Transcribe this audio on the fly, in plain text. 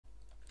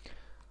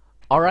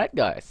Alright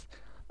guys,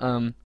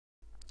 the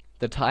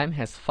time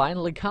has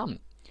finally come.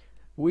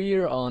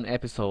 We're on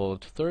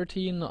episode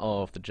 13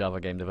 of the Java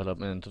game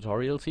development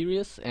tutorial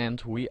series, and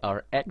we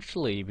are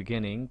actually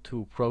beginning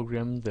to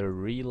program the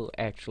real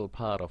actual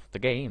part of the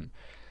game.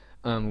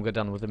 We're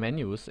done with the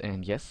menus,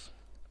 and yes,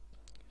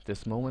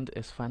 this moment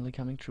is finally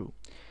coming true.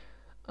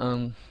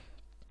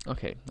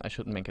 Okay, I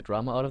shouldn't make a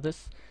drama out of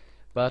this,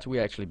 but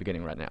we're actually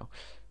beginning right now.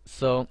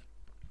 So,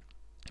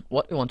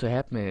 what we want to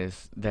happen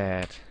is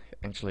that,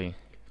 actually,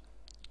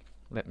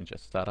 let me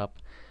just start up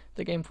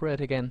the game for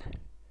it again.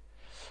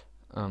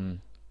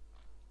 And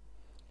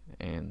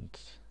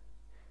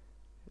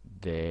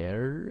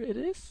there it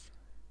is.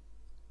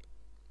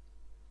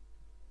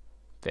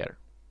 There.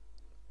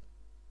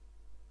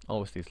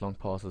 Always these long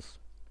pauses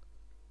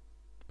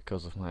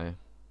because of my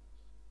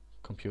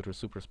computer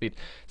super speed.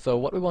 So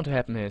what we want to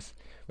happen is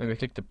when we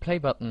click the play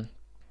button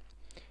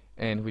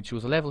and we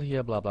choose a level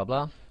here, blah blah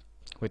blah,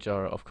 which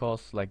are of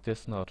course like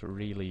this, not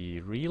really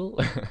real.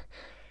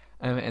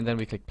 And then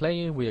we click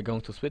play, we are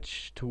going to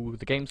switch to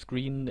the game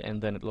screen,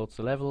 and then it loads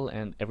the level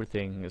and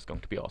everything is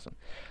going to be awesome.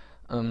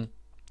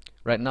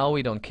 Right now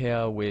we don't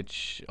care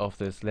which of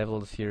these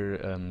levels here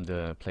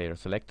the player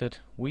selected.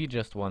 We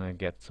just want to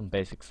get some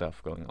basic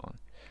stuff going on.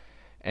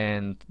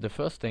 And the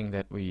first thing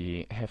that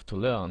we have to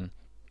learn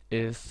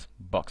is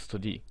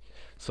Box2D.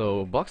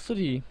 So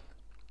Box2D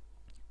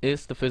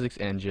is the physics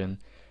engine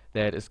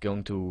that is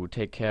going to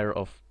take care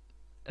of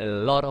a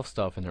lot of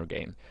stuff in our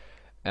game.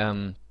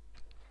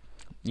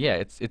 Yeah,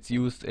 it's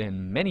used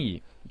in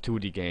many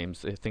 2D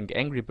games. I think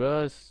Angry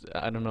Birds,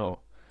 I don't know.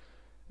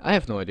 I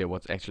have no idea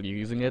what's actually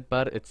using it,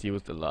 but it's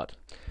used a lot.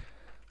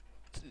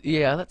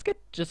 Yeah, let's get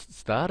just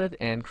started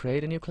and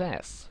create a new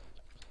class.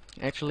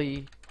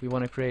 Actually, we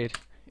want to create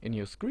a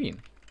new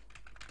screen.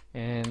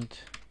 And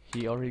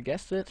he already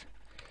guessed it.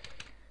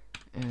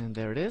 And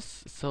there it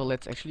is. So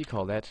let's actually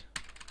call that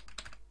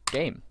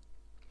game.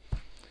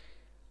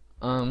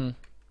 And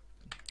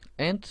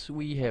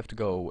we have to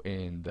go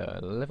in the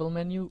level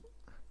menu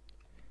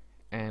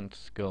and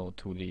go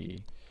to the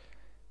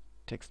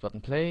text button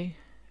play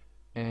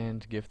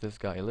and give this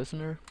guy a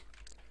listener.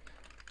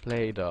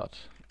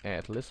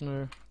 Play.add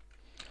listener,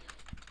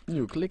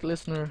 new click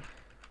listener,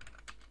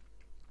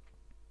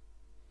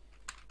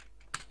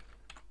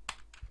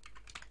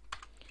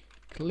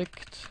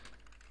 clicked,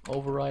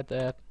 override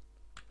that,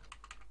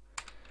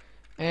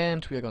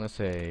 and we are gonna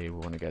say we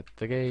want to get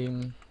the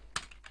game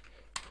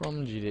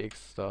from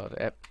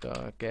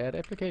gdx.app.get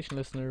application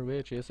listener,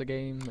 which is a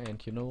game,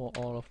 and you know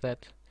all of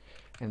that.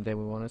 And then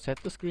we want to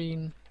set the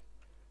screen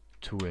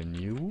to a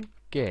new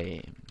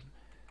game.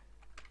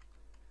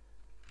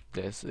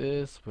 This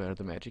is where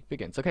the magic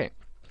begins. Okay.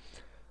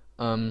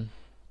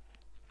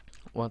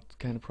 What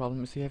kind of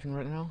problem is he having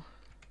right now?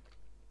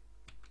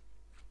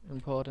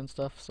 Import and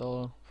stuff,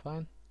 so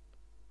fine.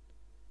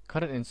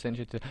 Cut it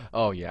instantiate.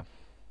 Oh yeah.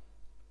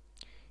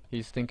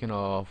 He's thinking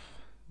of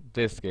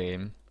this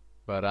game,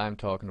 but I'm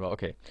talking about,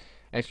 okay.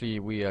 Actually,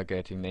 we are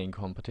getting name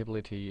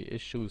compatibility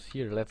issues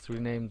here. Let's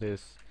rename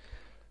this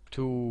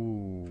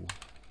to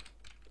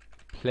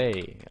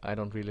play. I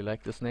don't really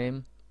like this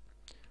name,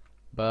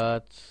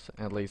 but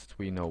at least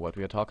we know what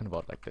we are talking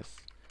about like this.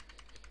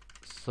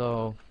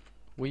 So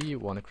we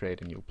want to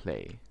create a new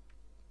play.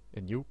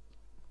 A new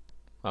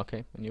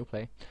play.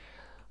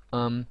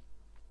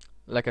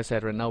 Like I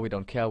said, right now we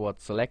don't care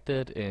what's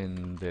selected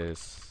in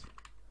this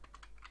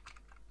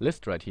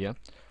list right here,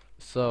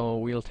 so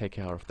we'll take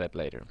care of that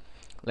later.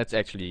 Let's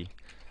actually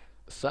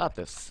start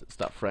this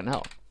stuff right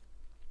now.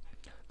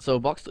 So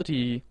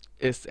Box2D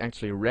is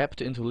actually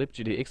wrapped into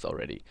LibGDX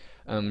already.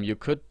 You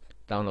could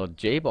download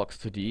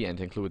Box2D and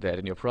include that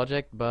in your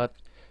project, but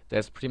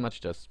that's pretty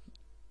much just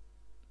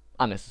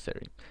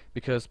unnecessary,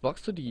 because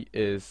Box2D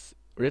is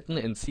written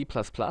in C++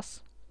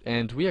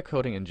 and we are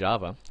coding in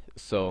Java.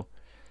 So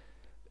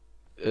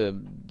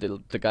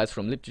the guys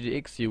from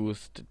LibGDX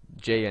used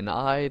J and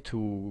I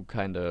to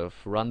kind of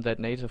run that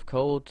native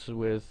code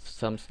with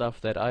some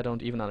stuff that I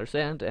don't even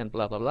understand and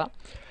blah blah blah.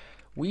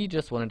 We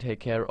just want to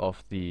take care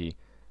of the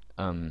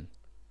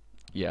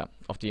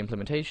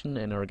implementation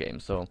in our game.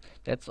 So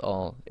that's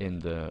all in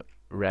the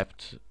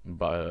wrapped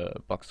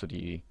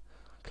Box2D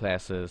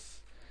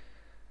classes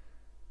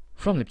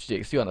from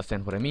LibGDX. You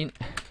understand what I mean?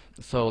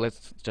 So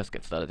let's just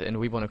get started. And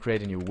we want to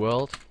create a new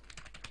world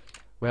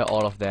where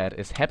all of that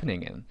is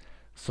happening in.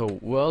 So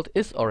world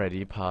is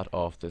already part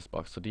of this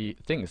Box2D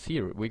things.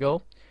 Here we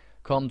go.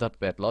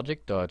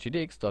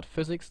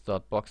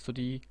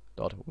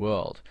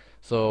 com.batlogic.gdx.physics.box2d.world.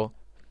 So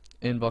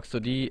in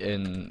Box2D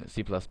in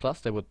C++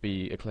 there would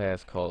be a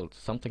class called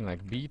something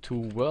like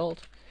b2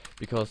 world,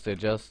 because they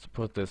just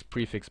put this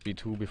prefix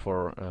b2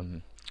 before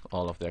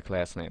all of their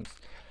class names.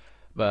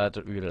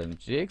 But we're in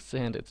GDX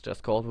and it's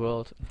just called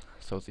world,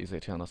 so it's easy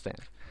to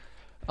understand.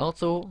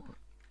 Also,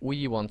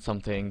 we want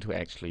something to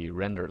actually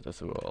render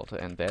this world,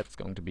 and that's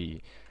going to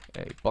be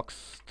a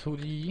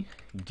Box2D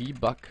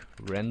debug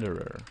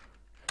renderer,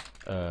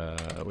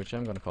 which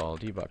I'm going to call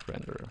debug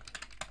renderer.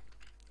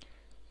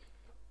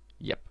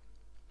 Yep.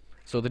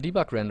 So the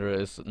debug renderer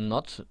is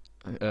not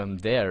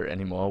there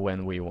anymore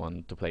when we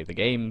want to play the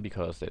game,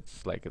 because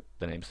it's like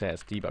the name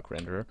says, debug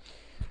renderer,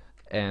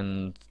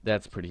 and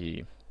that's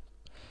pretty,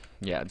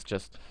 yeah, it's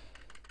just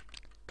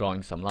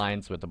drawing some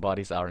lines where the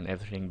bodies are and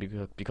everything,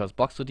 because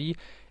Box2D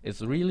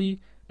is really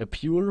a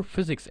pure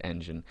physics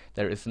engine.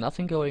 There is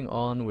nothing going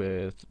on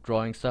with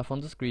drawing stuff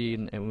on the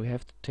screen, and we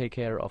have to take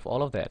care of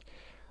all of that.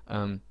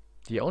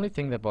 The only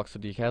thing that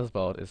Box2D cares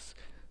about is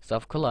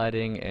stuff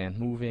colliding and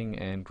moving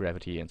and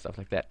gravity and stuff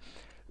like that.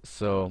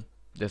 So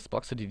this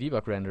Box2D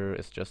debug renderer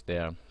is just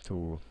there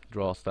to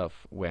draw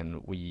stuff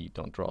when we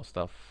don't draw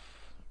stuff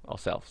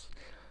ourselves.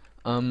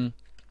 I'm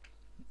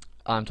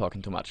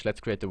talking too much. Let's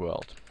create the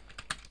world.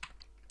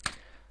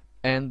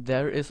 And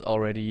there is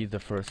already the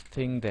first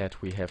thing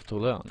that we have to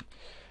learn.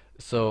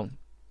 So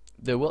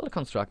the world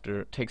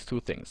constructor takes two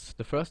things.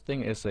 The first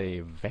thing is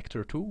a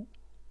vector2.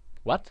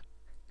 What?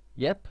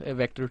 Yep, a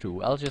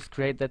vector2. I'll just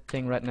create that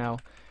thing right now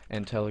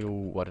and tell you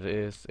what it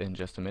is in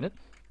just a minute.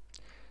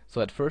 So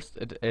at first,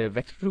 a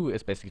vector2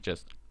 is basically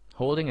just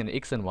holding an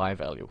x and y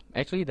value.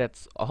 Actually,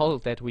 that's all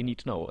that we need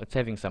to know. It's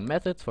having some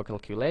methods for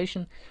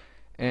calculation,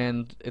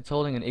 and it's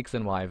holding an x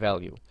and y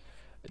value.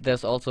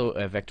 There's also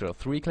a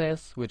vector3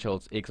 class, which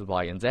holds x,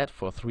 y, and z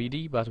for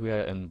 3D, but we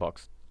are in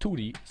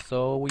Box2D,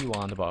 so we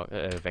want about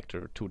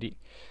vector2D,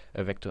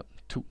 a vector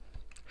 2.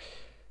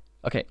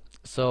 Okay,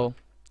 so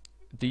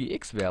the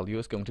x value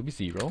is going to be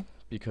 0,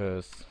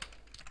 because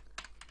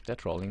they're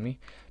trolling me,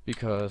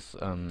 because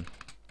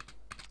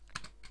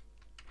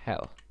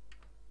hell,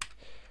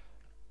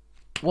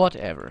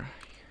 whatever.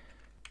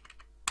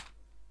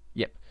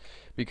 Yep,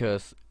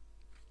 because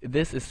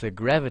this is a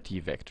gravity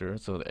vector,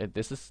 so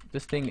this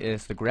thing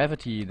is the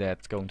gravity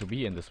that's going to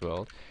be in this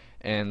world,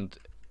 and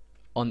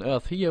on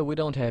Earth here we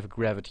don't have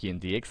gravity in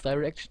the x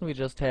direction, we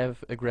just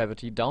have a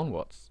gravity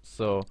downwards.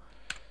 So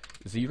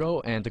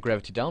 0 and the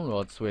gravity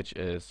downwards, which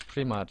is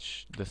pretty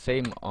much the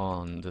same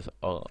on this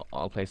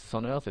all places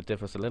on Earth, it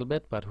differs a little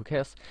bit, but who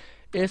cares,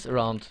 is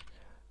around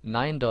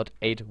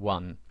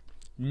 9.81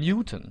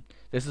 Newton.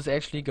 This is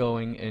actually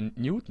going in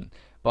Newton.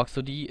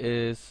 Box2D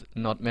is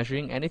not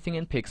measuring anything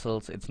in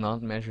pixels, it's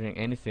not measuring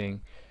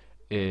anything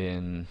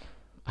in,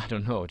 I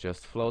don't know,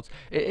 just floats.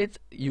 It's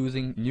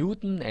using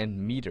Newton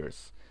and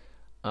meters.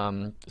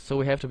 So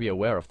we have to be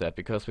aware of that,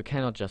 because we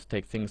cannot just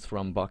take things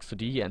from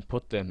Box2D and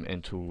put them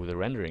into the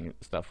rendering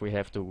stuff. We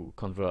have to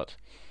convert,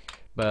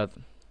 but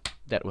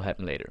that will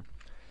happen later.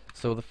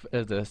 So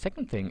the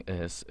second thing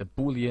is a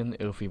boolean,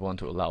 if we want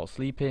to allow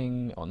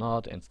sleeping or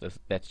not, and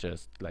that's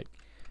just like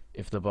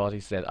if the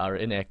bodies that are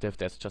inactive,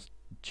 that's just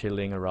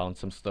chilling around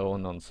some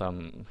stone on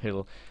some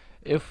hill,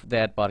 if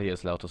that body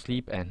is allowed to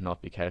sleep and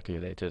not be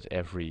calculated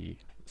every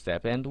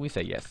step, and we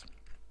say yes.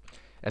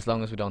 As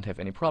long as we don't have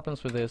any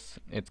problems with this,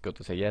 it's good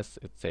to say yes,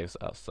 it saves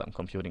us some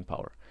computing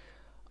power.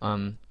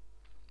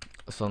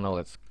 So now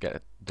let's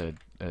get the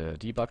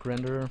debug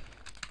renderer,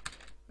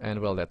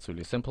 and well, that's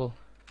really simple.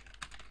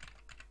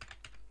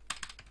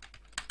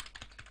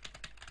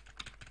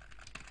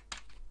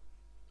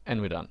 And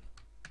we're done.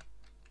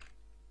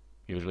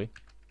 Usually.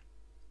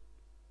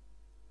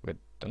 We're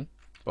done.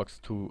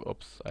 Box2,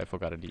 oops, I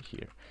forgot a D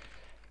here.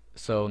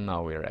 So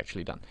now we're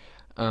actually done.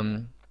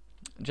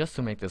 Just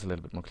to make this a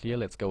little bit more clear,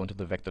 let's go into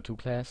the vector2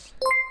 class,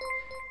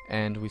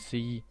 and we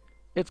see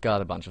it's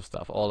got a bunch of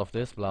stuff. All of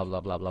this, blah blah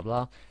blah blah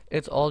blah.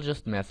 It's all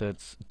just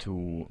methods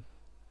to,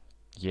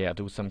 yeah,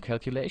 do some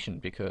calculation,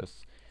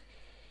 because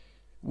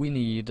we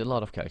need a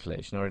lot of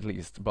calculation, or at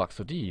least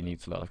Box2D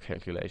needs a lot of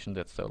calculation.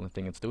 That's the only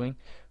thing it's doing.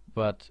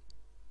 But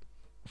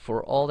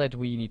for all that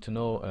we need to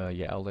know,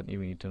 all that we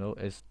need to know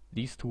is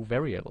these two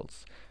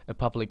variables, a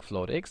public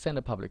float x and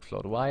a public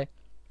float y.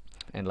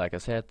 And like I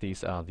said,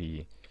 these are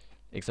the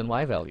x and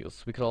y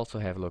values. We could also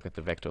have a look at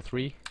the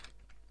vector3,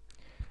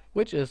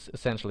 which is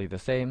essentially the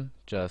same,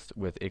 just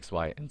with x,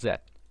 y, and z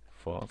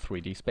for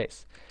 3D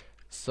space.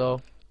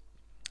 So,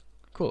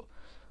 cool.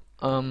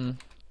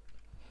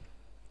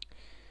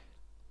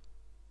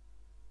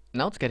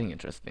 Now it's getting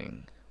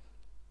interesting,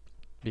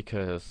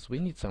 because we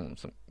need some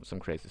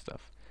crazy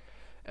stuff.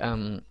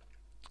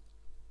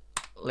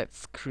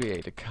 Let's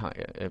create a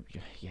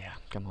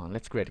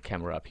let's create a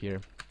camera up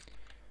here,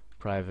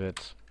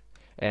 private,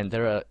 and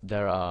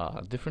there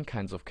are different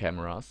kinds of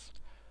cameras.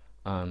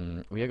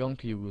 We are going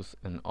to use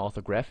an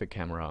orthographic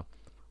camera,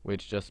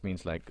 which just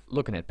means like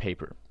looking at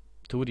paper,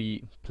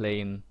 2D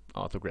plain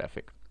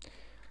orthographic,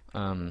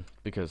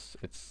 because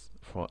it's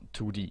for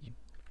 2D.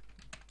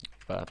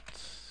 But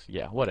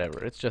yeah,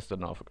 whatever, it's just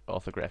an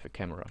orthographic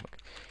camera.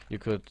 You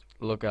could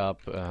look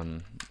up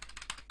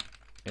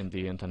in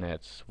the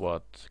internet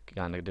what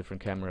kind of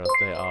different cameras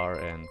they are,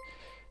 and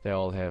they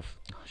all have,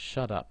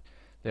 shut up,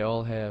 they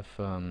all have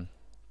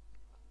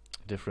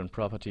different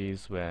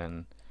properties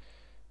when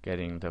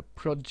getting the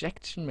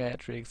projection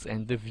matrix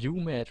and the view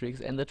matrix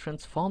and the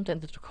transformed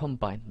and the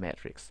combined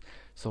matrix.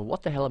 So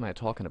what the hell am I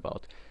talking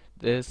about?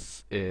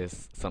 This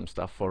is some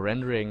stuff for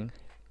rendering,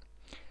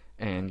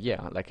 and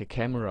yeah, like a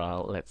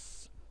camera,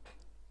 let's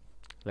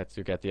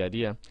you get the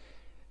idea.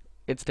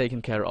 It's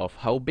taking care of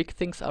how big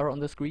things are on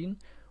the screen,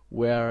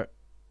 where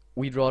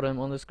we draw them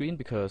on the screen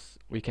because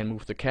we can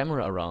move the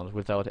camera around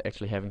without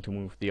actually having to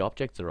move the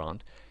objects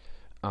around.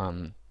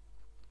 And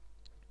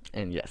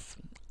yes,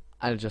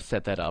 I'll just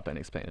set that up and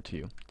explain it to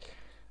you.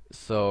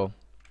 So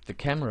the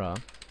camera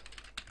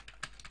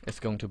is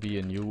going to be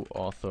a new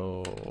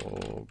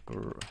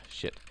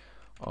orthographic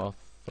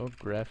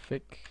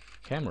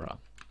camera,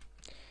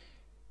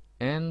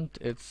 and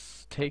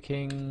it's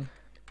taking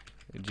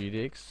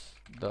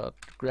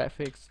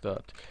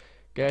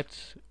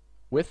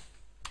gdx.graphics.getWidth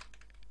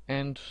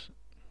and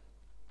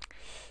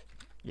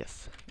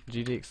yes,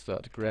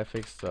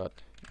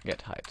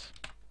 gdx.graphics.getHeight.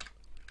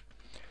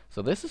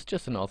 So this is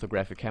just an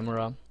orthographic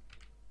camera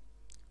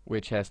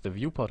which has the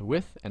viewport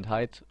width and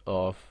height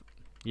of,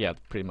 yeah,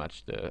 pretty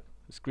much the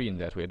screen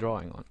that we're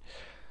drawing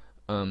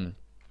on.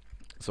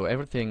 So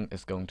everything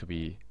is going to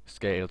be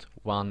scaled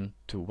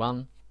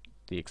 1:1,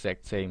 the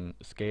exact same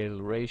scale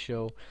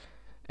ratio,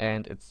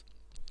 and it's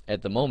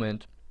at the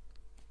moment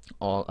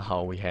all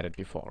how we had it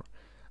before.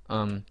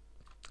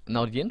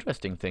 Now the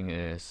interesting thing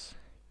is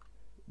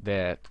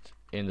that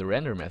in the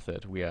render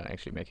method we are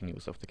actually making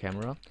use of the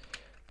camera,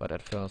 but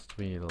at first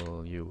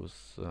we'll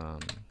use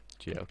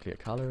GL clear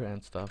color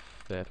and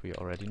stuff that we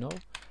already know.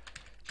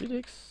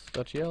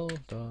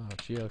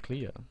 gdx.gl.gl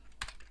clear,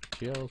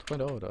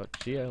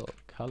 gl.gl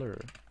color,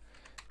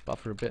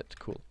 buffer bit,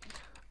 cool.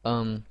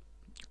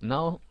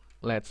 Now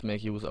let's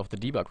make use of the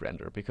debug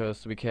render,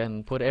 because we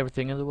can put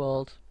everything in the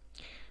world,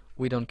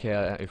 we don't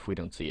care if we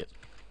don't see it.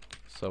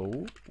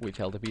 So we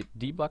tell the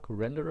debug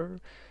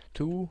renderer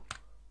to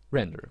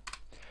render.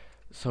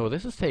 So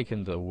this is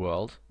taking the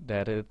world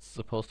that it's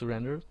supposed to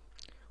render,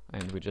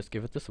 and we just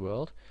give it this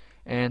world,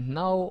 and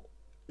now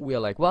we are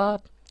like,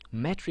 what?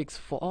 Matrix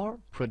 4?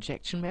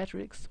 Projection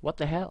matrix? What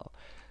the hell?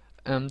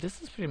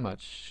 This is pretty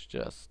much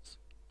just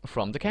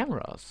from the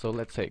camera. So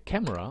let's say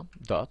camera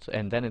dot,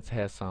 and then it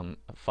has some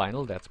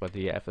final, that's why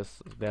the F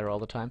is there all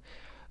the time.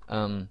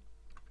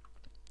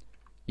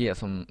 Yeah,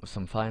 some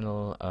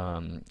final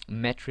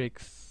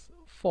matrix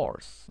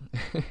force.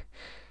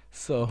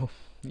 So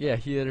yeah,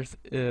 here's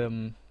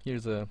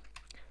a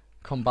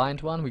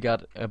combined one. We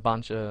got a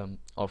bunch of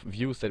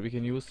views that we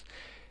can use.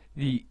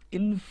 The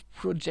inf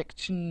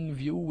projection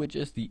view, which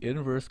is the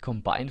inverse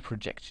combined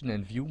projection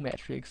and view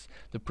matrix,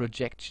 the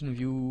projection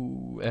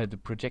view, the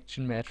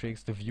projection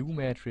matrix, the view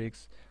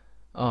matrix.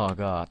 Oh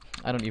god,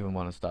 I don't even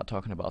want to start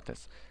talking about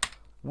this.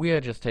 We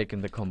are just taking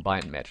the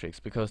combined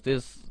matrix because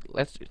this,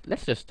 let's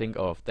just think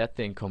of that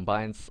thing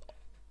combines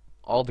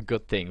all the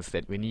good things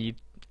that we need.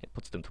 It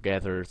puts them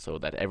together so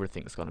that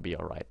everything is gonna be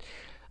alright.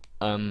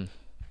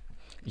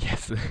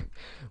 Yes,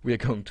 we are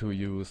going to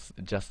use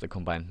just the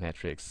combined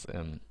matrix,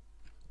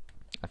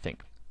 I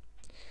think.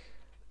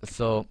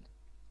 So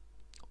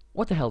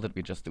what the hell did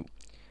we just do?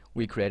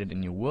 We created a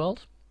new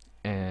world,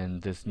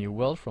 and this new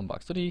world from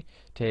Box2D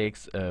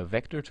takes a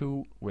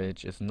vector2,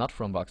 which is not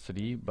from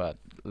Box2D, but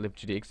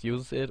LibGDX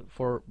uses it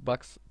for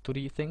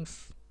Box2D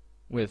things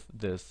with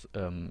this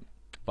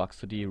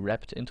Box2D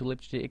wrapped into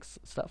LibGDX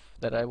stuff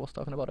that I was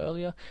talking about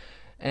earlier.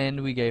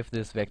 And we gave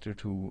this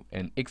vector2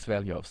 an x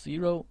value of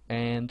 0,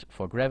 and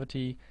for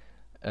gravity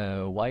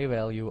a y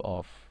value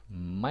of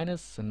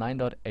minus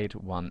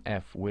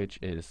 9.81f, which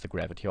is the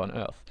gravity on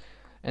Earth.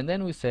 And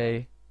then we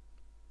say,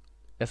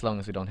 as long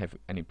as we don't have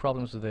any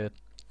problems with it,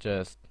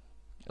 just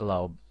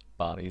allow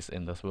bodies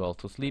in this world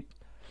to sleep,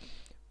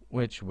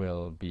 which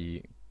will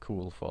be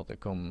cool for the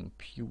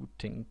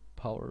computing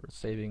power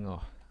saving.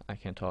 Oh, I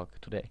can't talk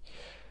today.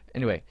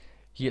 Anyway,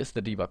 here's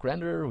the debug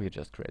renderer. We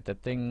just create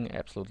that thing,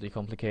 absolutely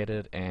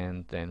complicated,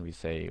 and then we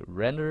say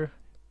render,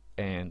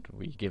 and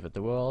we give it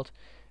the world,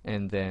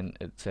 and then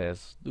it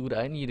says, dude,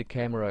 I need a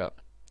camera,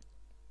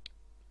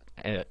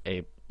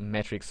 a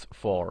matrix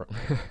 4.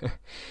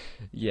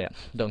 Yeah,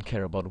 don't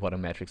care about what a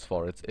matrix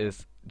 4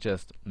 is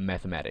just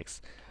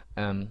mathematics.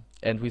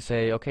 And we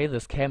say, okay,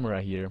 this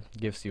camera here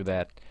gives you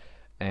that,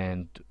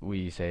 and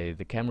we say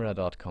the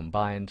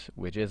camera.combined,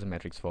 which is a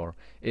matrix 4,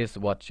 is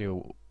what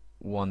you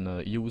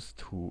wanna use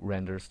to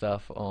render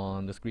stuff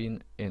on the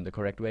screen in the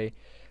correct way.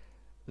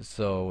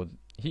 So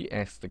he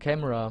asks the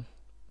camera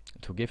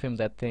to give him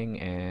that thing,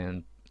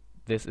 and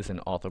this is an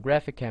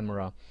orthographic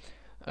camera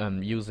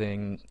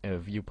using a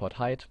viewport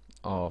height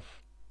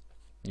of,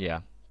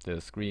 yeah,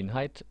 the screen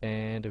height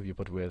and a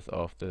viewport width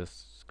of the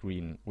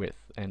screen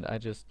width. And I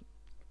just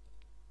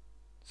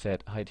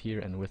said height here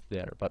and width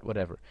there, but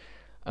whatever.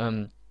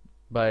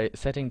 By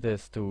setting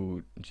this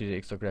to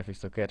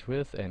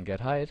gdx.graphics.getWidth and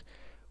getHeight,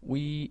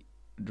 we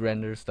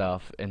render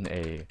stuff in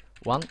a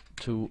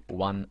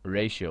 1:1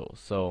 ratio.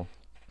 So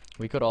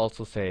we could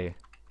also say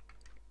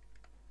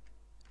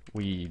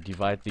we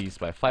divide these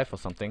by 5 or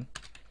something,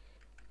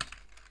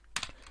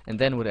 and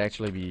then would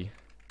actually be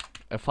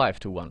a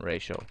 5:1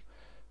 ratio,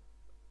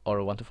 or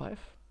a 1:5.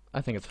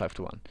 I think it's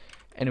 5:1.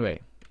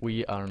 Anyway,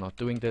 we are not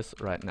doing this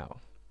right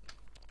now.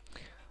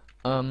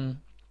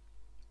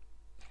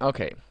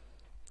 Okay,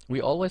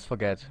 we always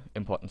forget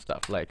important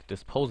stuff like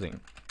disposing.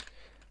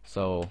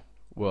 So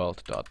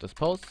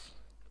world.dispose,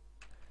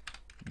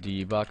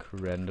 debug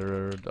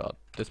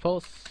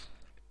renderer.dispose,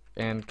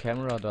 and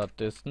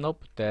camera.this,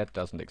 nope, that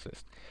doesn't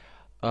exist.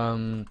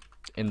 In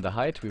the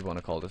height we want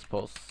to call this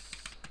pose,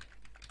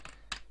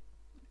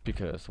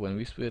 because when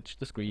we switch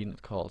the screen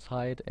it calls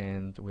height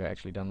and we're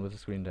actually done with the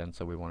screen then,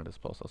 so we want to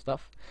dispose our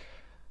stuff.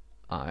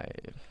 I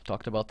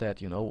talked about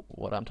that, you know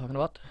what I'm talking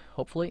about,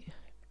 hopefully.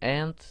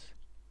 And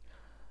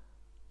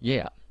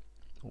yeah,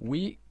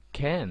 we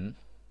don't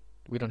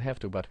have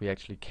to, but we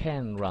actually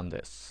can run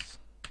this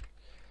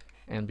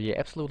and be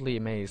absolutely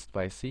amazed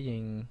by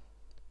seeing,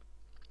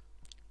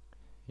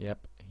 yep,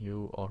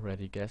 you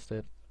already guessed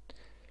it,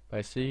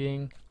 by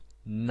seeing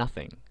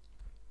nothing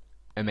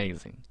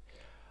amazing.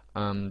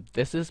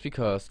 This is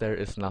because there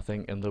is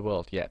nothing in the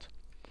world yet.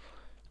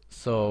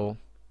 So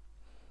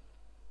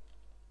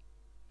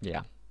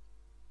yeah,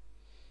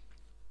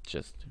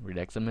 just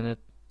relax a minute.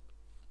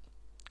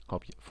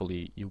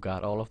 Hopefully you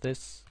got all of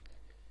this.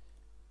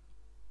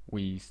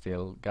 We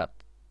still got...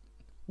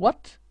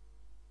 What?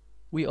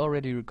 We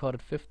already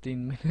recorded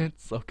 15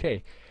 minutes?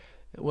 Okay.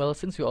 Well,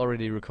 since we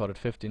already recorded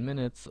 15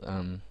 minutes,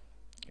 and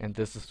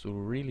this is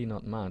really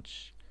not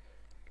much,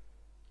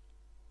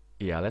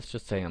 yeah, let's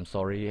just say I'm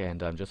sorry,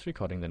 and I'm just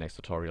recording the next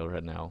tutorial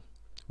right now,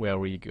 where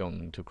we're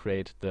going to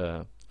create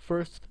the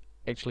first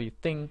actually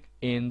thing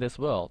in this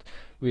world.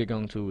 We're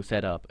going to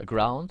set up a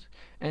ground,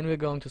 and we're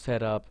going to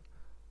set up,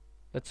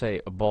 let's say,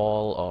 a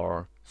ball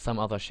or some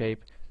other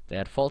shape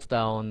that falls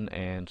down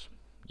and,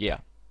 yeah,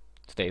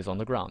 stays on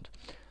the ground.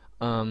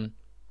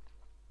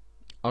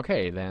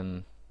 Okay,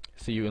 then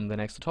see you in the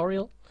next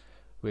tutorial,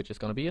 which is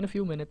gonna be in a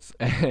few minutes,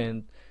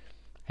 and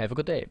have a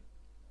good day.